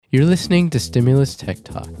You're listening to Stimulus Tech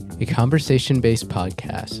Talk, a conversation-based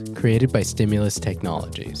podcast created by Stimulus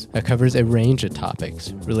Technologies that covers a range of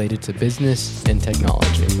topics related to business and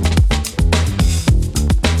technology.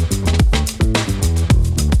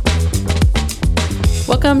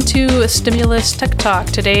 Welcome to Stimulus Tech Talk.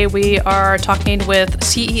 Today we are talking with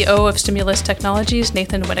CEO of Stimulus Technologies,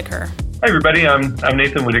 Nathan Whitaker. Hi, everybody. I'm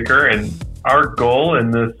Nathan Whitaker, and our goal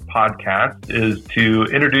in this podcast is to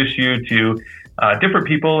introduce you to different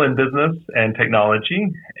people in business and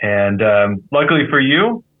technology. And luckily for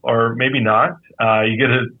you, or maybe not, you get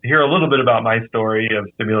to hear a little bit about my story of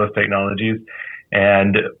Stimulus Technologies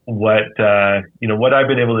and what I've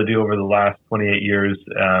been able to do over the last 28 years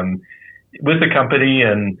with the company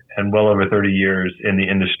and well over 30 years in the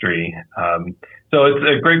industry. So it's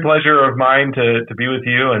a great pleasure of mine to be with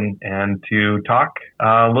you and to talk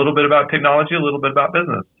a little bit about technology, a little bit about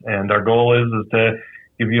business. And our goal is to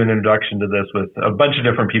give you an introduction to this with a bunch of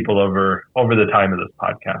different people over the time of this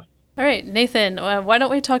podcast. All right, Nathan, why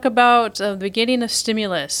don't we talk about the beginning of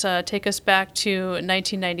Stimulus? Take us back to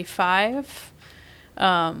 1995.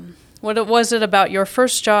 What was it about your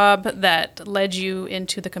first job that led you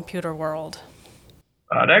into the computer world?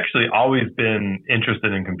 I'd actually always been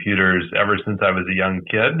interested in computers ever since I was a young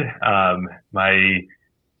kid. My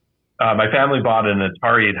family bought an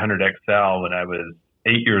Atari 800 XL when I was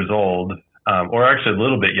 8 years old, or actually a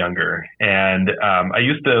little bit younger. And I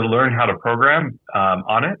used to learn how to program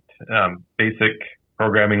on it, basic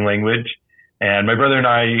programming language. And my brother and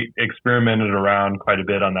I experimented around quite a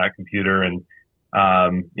bit on that computer. And,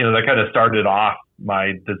 that kind of started off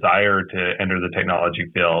my desire to enter the technology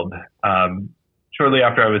field. Shortly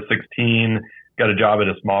after I was 16, got a job at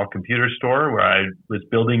a small computer store where I was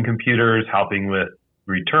building computers, helping with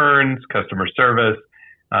returns, customer service.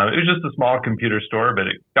 It was just a small computer store, but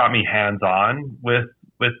it got me hands-on with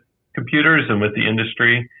computers and with the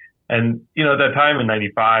industry. And, at that time in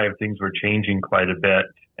 95, things were changing quite a bit.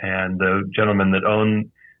 And the gentleman that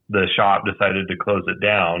owned the shop decided to close it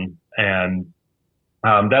down. And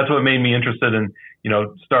that's what made me interested in,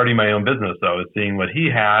 starting my own business, though, is seeing what he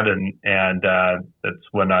had. And that's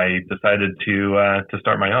when I decided to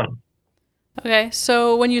start my own. Okay,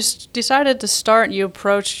 so when you decided to start, you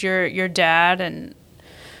approached your dad, and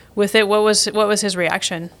with it, what was his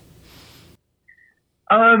reaction?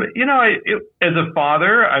 As a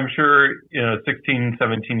father, I'm sure, 16,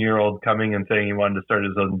 17-year-old coming and saying he wanted to start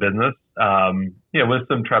his own business, with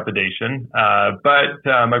some trepidation. But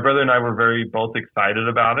my brother and I were both excited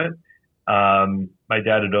about it. My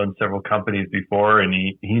dad had owned several companies before, and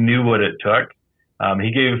he knew what it took.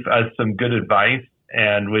 He gave us some good advice,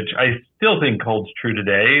 and which I still think holds true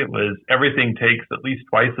today, was everything takes at least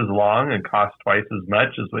twice as long and costs twice as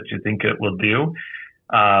much as what you think it will do.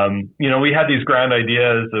 We had these grand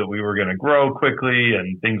ideas that we were going to grow quickly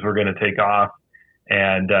and things were going to take off.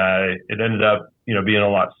 And it ended up, being a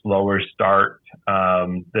lot slower start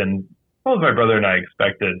than both my brother and I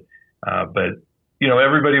expected. But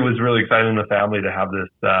everybody was really excited in the family to have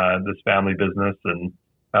this family business. And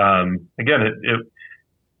again, it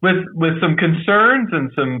with some concerns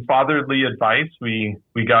and some fatherly advice, we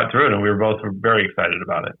got through it, and we were both very excited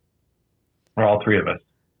about it. Or all three of us.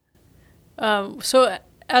 So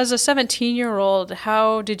as a 17-year-old,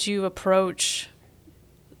 how did you approach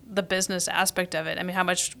the business aspect of it? I mean, how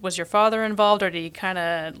much was your father involved, or did he kind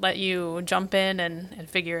of let you jump in and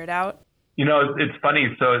figure it out? It's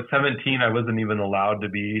funny. So at 17, I wasn't even allowed to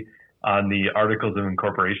be on the articles of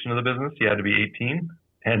incorporation of the business. You had to be 18.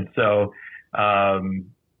 And so,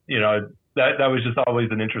 that was just always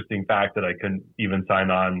an interesting fact that I couldn't even sign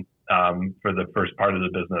on for the first part of the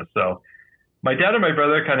business. So my dad and my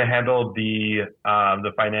brother kind of handled the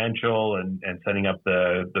financial and setting up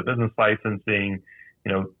the business licensing.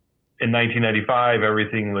 In 1995,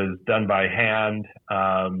 everything was done by hand.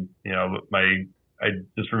 I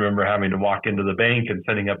just remember having to walk into the bank and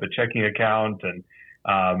setting up a checking account and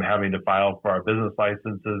having to file for our business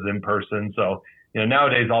licenses in person. So,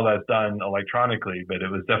 nowadays all that's done electronically, but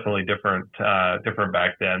it was definitely different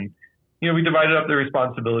back then. We divided up the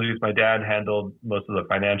responsibilities. My dad handled most of the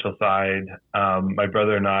financial side. My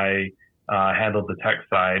brother and I handled the tech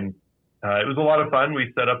side. It was a lot of fun.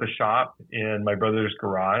 We set up a shop in my brother's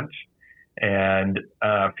garage, and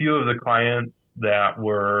a few of the clients that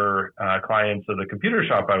were clients of the computer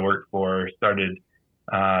shop I worked for started,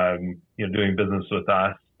 doing business with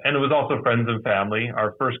us. And it was also friends and family.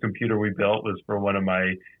 Our first computer we built was for one of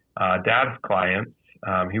my dad's clients.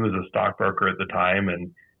 He was a stockbroker at the time,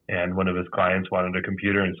 and one of his clients wanted a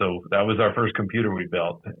computer. And so that was our first computer we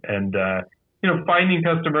built. And, finding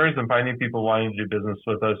customers and finding people wanting to do business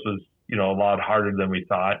with us was, a lot harder than we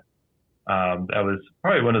thought. That was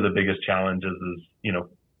probably one of the biggest challenges is,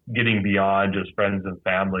 getting beyond just friends and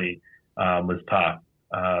family, was tough.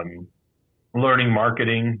 Learning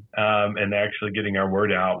marketing, and actually getting our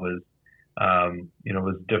word out was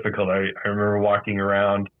difficult. I remember walking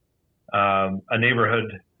around, a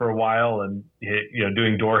neighborhood for a while and,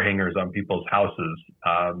 doing door hangers on people's houses.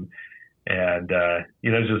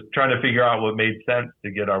 Just trying to figure out what made sense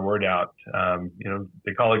to get our word out.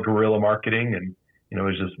 They call it guerrilla marketing, and, it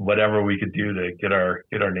was just whatever we could do to get our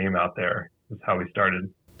name out there is how we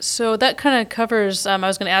started. So that kind of covers, I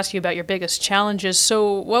was going to ask you about your biggest challenges.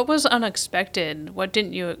 So what was unexpected? What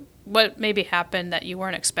maybe happened that you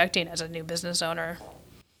weren't expecting as a new business owner?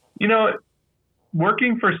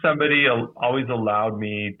 Working for somebody always allowed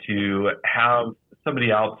me to have somebody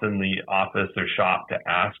else in the office or shop to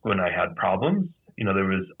ask when I had problems. There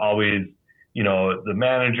was always, the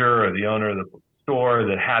manager or the owner of the store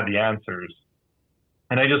that had the answers.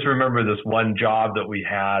 And I just remember this one job that we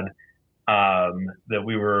had, that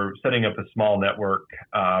we were setting up a small network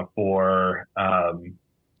for a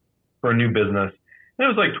new business. And it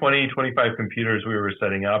was like 20, 25 computers we were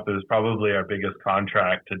setting up. It was probably our biggest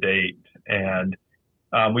contract to date. And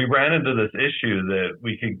we ran into this issue that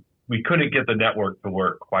we couldn't get the network to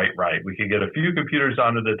work quite right. We could get a few computers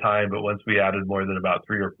on at a time, but once we added more than about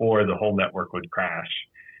 3 or 4, the whole network would crash.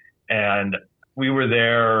 And we were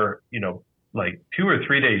there, like 2 or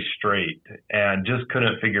 3 days straight and just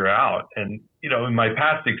couldn't figure out. And, in my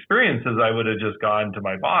past experiences, I would have just gone to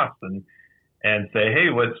my boss and say, hey,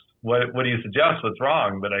 what do you suggest? What's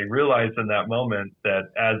wrong? But I realized in that moment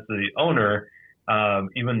that as the owner,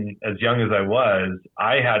 even as young as I was,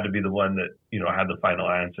 I had to be the one that, had the final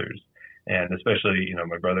answers. And especially,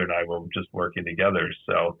 my brother and I were just working together.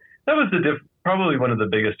 So that was probably one of the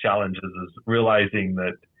biggest challenges is realizing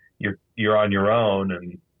that you're on your own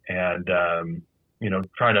and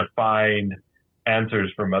trying to find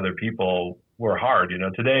answers from other people were hard.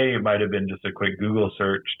 Today it might have been just a quick Google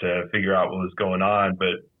search to figure out what was going on,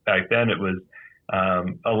 but back then it was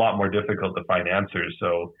a lot more difficult to find answers.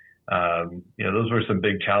 So, those were some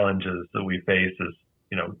big challenges that we face as,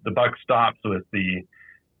 the buck stops with the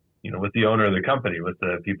owner of the company, with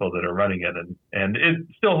the people that are running it. And it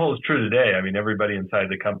still holds true today. I mean, everybody inside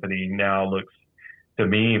the company now looks to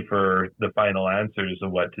me for the final answers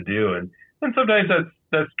of what to do. And sometimes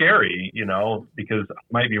that's scary, because I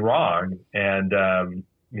might be wrong. And,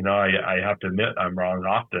 I have to admit I'm wrong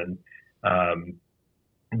often.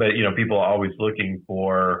 But, people are always looking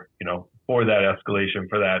for that escalation,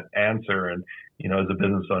 for that answer. And, as a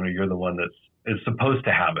business owner, you're the one is supposed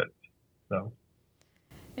to have it. So.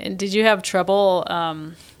 And did you have trouble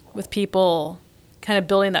with people kind of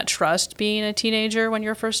building that trust being a teenager when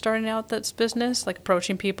you're first starting out this business, like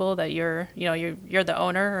approaching people that you're the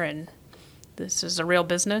owner and this is a real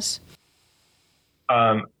business?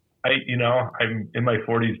 I'm in my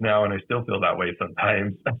 40s now and I still feel that way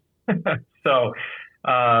sometimes. So,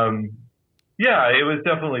 it was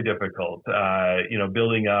definitely difficult,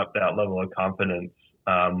 building up that level of confidence,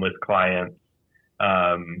 with clients,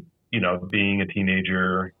 being a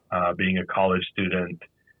teenager, being a college student,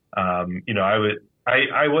 I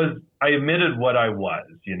admitted what I was,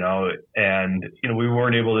 and, we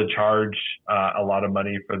weren't able to charge a lot of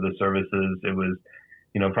money for the services. It was,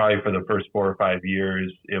 probably for the first 4 or 5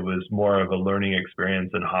 years, it was more of a learning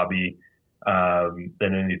experience and hobby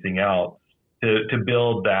than anything else to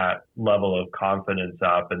build that level of confidence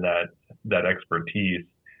up and that expertise.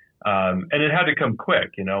 And it had to come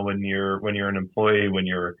quick, when you're an employee, when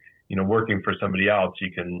you're, working for somebody else,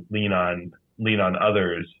 you can lean on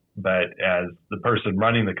others. But as the person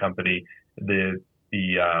running the company, the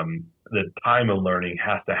time of learning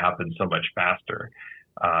has to happen so much faster.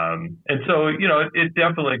 And so, it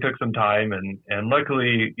definitely took some time and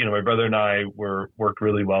luckily, my brother and I worked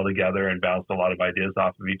really well together and bounced a lot of ideas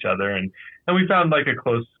off of each other. And we found like a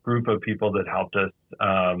close group of people that helped us,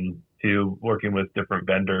 to working with different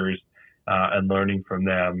vendors, and learning from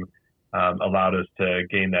them, allowed us to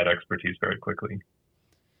gain that expertise very quickly.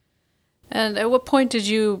 And at what point did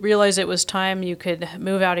you realize it was time you could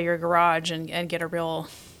move out of your garage and get a real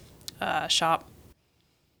shop?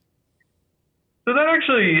 So that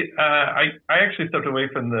actually, I actually stepped away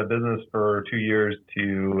from the business for 2 years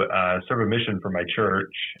to serve a mission for my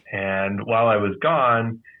church. And while I was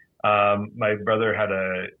gone, my brother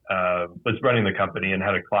was running the company and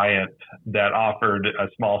had a client that offered a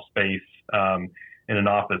small space in an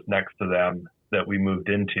office next to them that we moved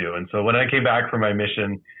into. And so when I came back from my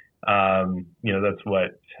mission, that's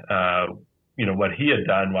what he had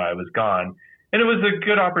done while I was gone. And it was a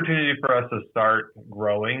good opportunity for us to start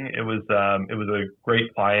growing. It was a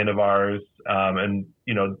great client of ours, and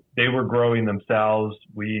they were growing themselves.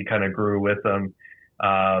 We kind of grew with them,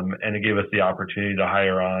 and it gave us the opportunity to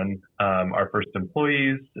hire on our first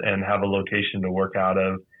employees and have a location to work out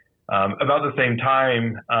of. About the same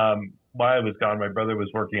time, while I was gone, my brother was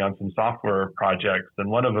working on some software projects, and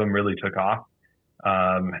one of them really took off.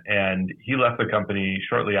 And he left the company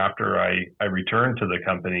shortly after I returned to the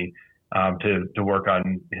company to work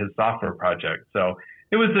on his software project. So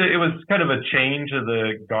it was kind of a change of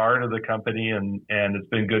the guard of the company, and it's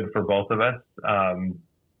been good for both of us.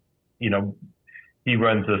 He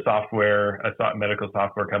runs a medical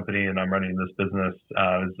software company, and I'm running this business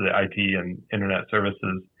as the IT and internet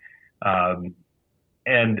services.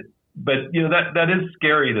 But that is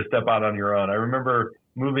scary to step out on your own. I remember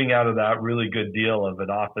moving out of that really good deal of an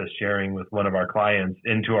office sharing with one of our clients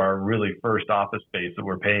into our really first office space that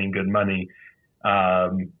we're paying good money.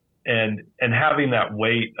 And having that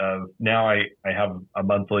weight of now I have a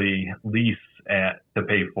monthly lease to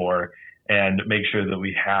pay for and make sure that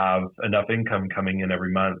we have enough income coming in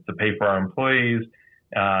every month to pay for our employees,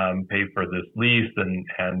 pay for this lease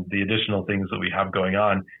and the additional things that we have going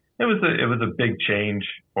on. It was a big change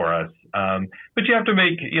for us. But you have to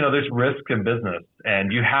make, there's risk in business,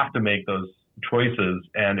 and you have to make those choices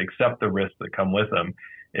and accept the risks that come with them.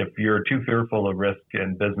 If you're too fearful of risk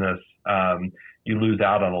in business, you lose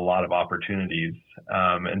out on a lot of opportunities.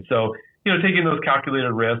 And so, taking those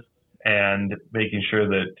calculated risks and making sure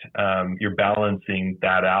that you're balancing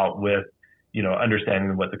that out with,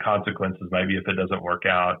 understanding what the consequences might be if it doesn't work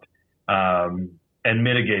out. And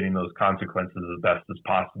mitigating those consequences as best as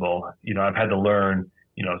possible. I've had to learn,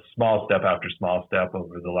 small step after small step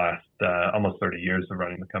over the last almost 30 years of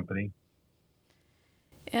running the company.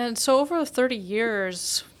 And so over 30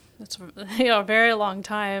 years, that's a very long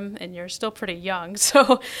time, and you're still pretty young.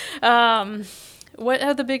 So what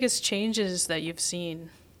are the biggest changes that you've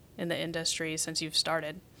seen in the industry since you've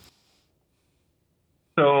started?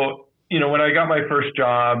 So, when I got my first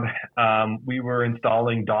job, we were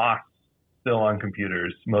installing DOS still on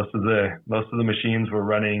computers. Most of the machines were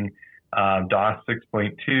running DOS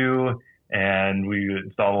 6.2, and we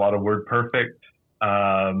installed a lot of WordPerfect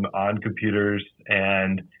on computers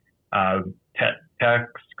and tech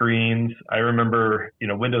screens. I remember,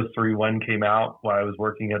 Windows 3.1 came out while I was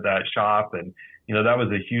working at that shop, and that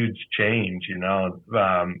was a huge change.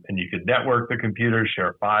 And you could network the computer,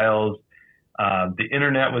 share files. The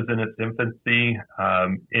internet was in its infancy.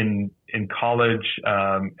 In college,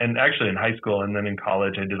 and actually in high school, and then in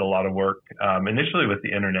college, I did a lot of work initially with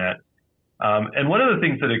the internet. And one of the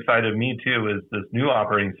things that excited me too is this new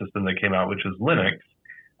operating system that came out, which was Linux,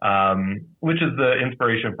 which is the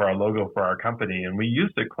inspiration for our logo for our company. And we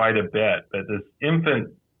used it quite a bit, but this infant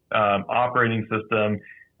operating system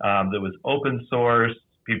that was open source,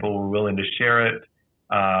 people were willing to share it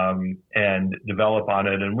and develop on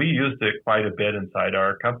it. And we used it quite a bit inside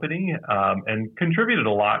our company and contributed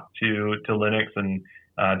a lot to Linux and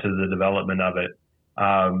to the development of it.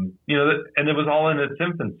 And it was all in its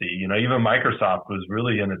infancy. Even Microsoft was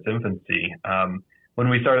really in its infancy. When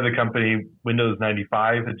we started the company, Windows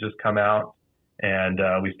 95 had just come out, and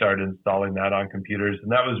we started installing that on computers.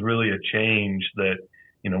 And that was really a change that,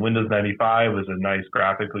 Windows 95 was a nice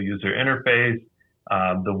graphical user interface.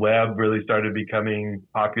 The web really started becoming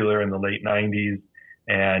popular in the late 90s,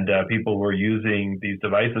 and people were using these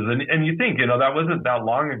devices. And you think, that wasn't that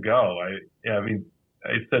long ago.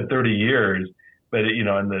 I said 30 years, but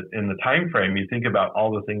in the time frame, you think about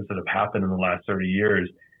all the things that have happened in the last 30 years.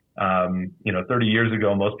 30 years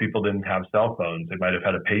ago, most people didn't have cell phones. They might have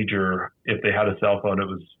had a pager. If they had a cell phone, it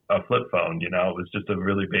was a flip phone. It was just a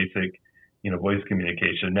really basic, voice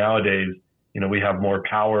communication. Nowadays, we have more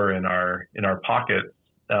power in our pockets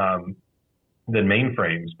than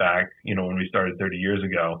mainframes back, when we started 30 years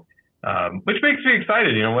ago, which makes me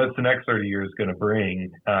excited. What's the next 30 years going to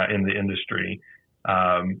bring in the industry?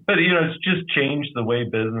 But it's just changed the way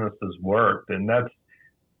business has worked, and that's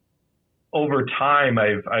over time.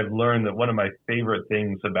 I've learned that one of my favorite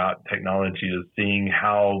things about technology is seeing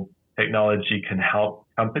how technology can help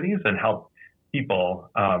companies and help people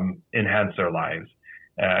enhance their lives.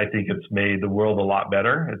 I think it's made the world a lot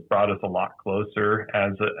better. It's brought us a lot closer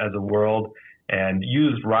as a world, and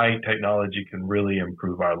used right, technology can really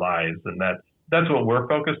improve our lives. And that's what we're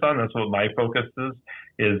focused on. That's what my focus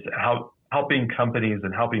is helping companies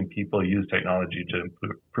and helping people use technology to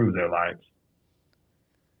improve their lives.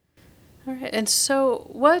 All right. And so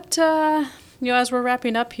what, as we're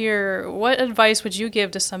wrapping up here, what advice would you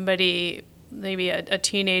give to somebody maybe a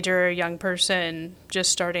teenager, a young person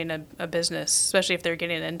just starting a business, especially if they're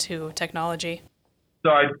getting into technology? So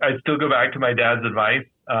I still go back to my dad's advice.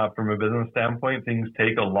 From a business standpoint, things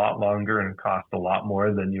take a lot longer and cost a lot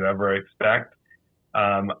more than you ever expect.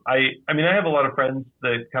 I mean, I have a lot of friends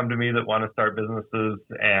that come to me that want to start businesses,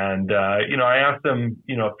 and I ask them,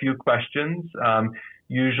 a few questions.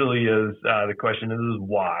 Usually, the question is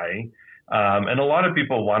why. And a lot of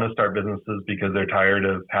people want to start businesses because they're tired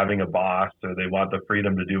of having a boss, or they want the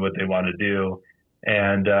freedom to do what they want to do.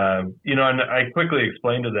 And and I quickly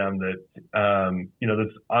explained to them that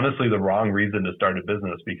that's honestly the wrong reason to start a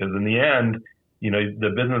business, because in the end,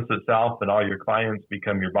 the business itself and all your clients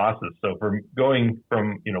become your bosses. So from going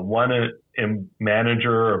from, one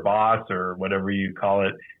manager or boss or whatever you call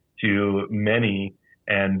it to many,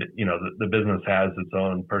 and, the business has its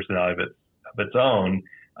own personality of its own,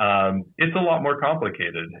 it's a lot more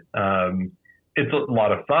complicated. It's a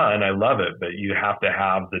lot of fun. I love it, but you have to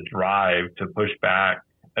have the drive to push back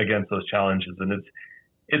against those challenges. And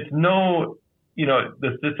it's no,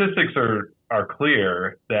 the statistics are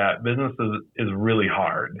clear that business is really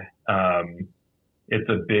hard. It's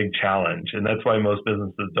a big challenge. And that's why most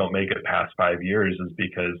businesses don't make it past 5 years, is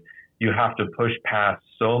because you have to push past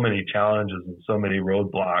so many challenges and so many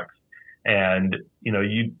roadblocks. And,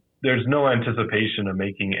 there's no anticipation of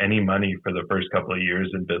making any money for the first couple of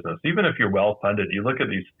years in business. Even if you're well funded, you look at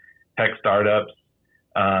these tech startups,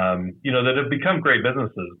 that have become great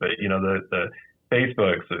businesses, but, the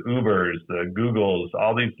Facebooks, the Ubers, the Googles,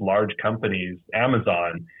 all these large companies,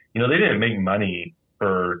 Amazon, they didn't make money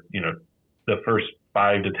for, the first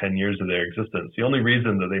 5 to 10 years of their existence. The only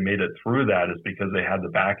reason that they made it through that is because they had the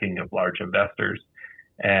backing of large investors.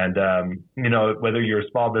 And, whether you're a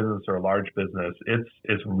small business or a large business,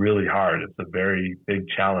 it's really hard. It's a very big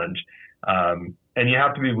challenge. And you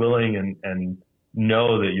have to be willing and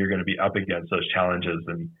know that you're going to be up against those challenges,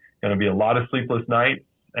 and going to be a lot of sleepless nights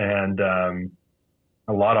and,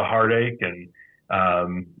 a lot of heartache. And,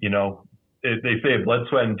 they say blood,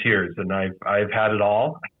 sweat, and tears. And I've had it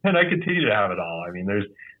all, and I continue to have it all. I mean, there's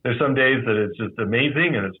some days that it's just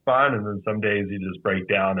amazing and it's fun. And then some days you just break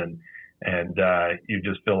down and you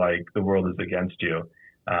just feel like the world is against you.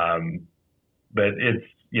 But it's,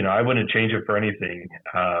 I wouldn't change it for anything.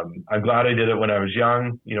 I'm glad I did it when I was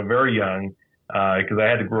young, very young, because I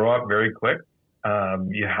had to grow up very quick.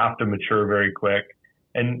 You have to mature very quick,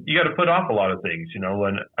 and you got to put off a lot of things.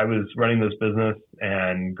 When I was running this business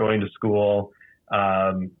and going to school,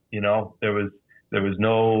 there was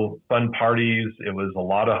no fun parties. It was a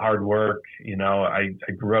lot of hard work. I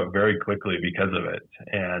grew up very quickly because of it.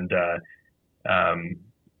 And,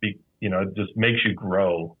 it just makes you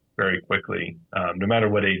grow very quickly, no matter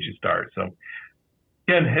what age you start. So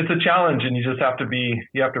again, it's a challenge, and you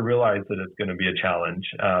have to realize that it's going to be a challenge.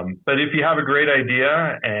 But if you have a great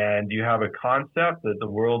idea and you have a concept that the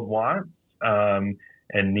world wants,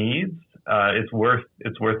 and needs, it's worth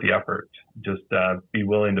the effort. Just, be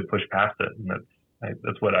willing to push past it. And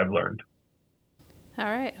that's what I've learned. All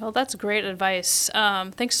right. Well, that's great advice.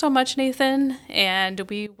 Thanks so much, Nathan. And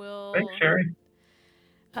we will Thanks, Sherry.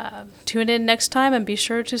 Tune in next time, and be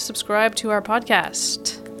sure to subscribe to our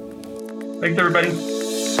podcast. Thanks, everybody.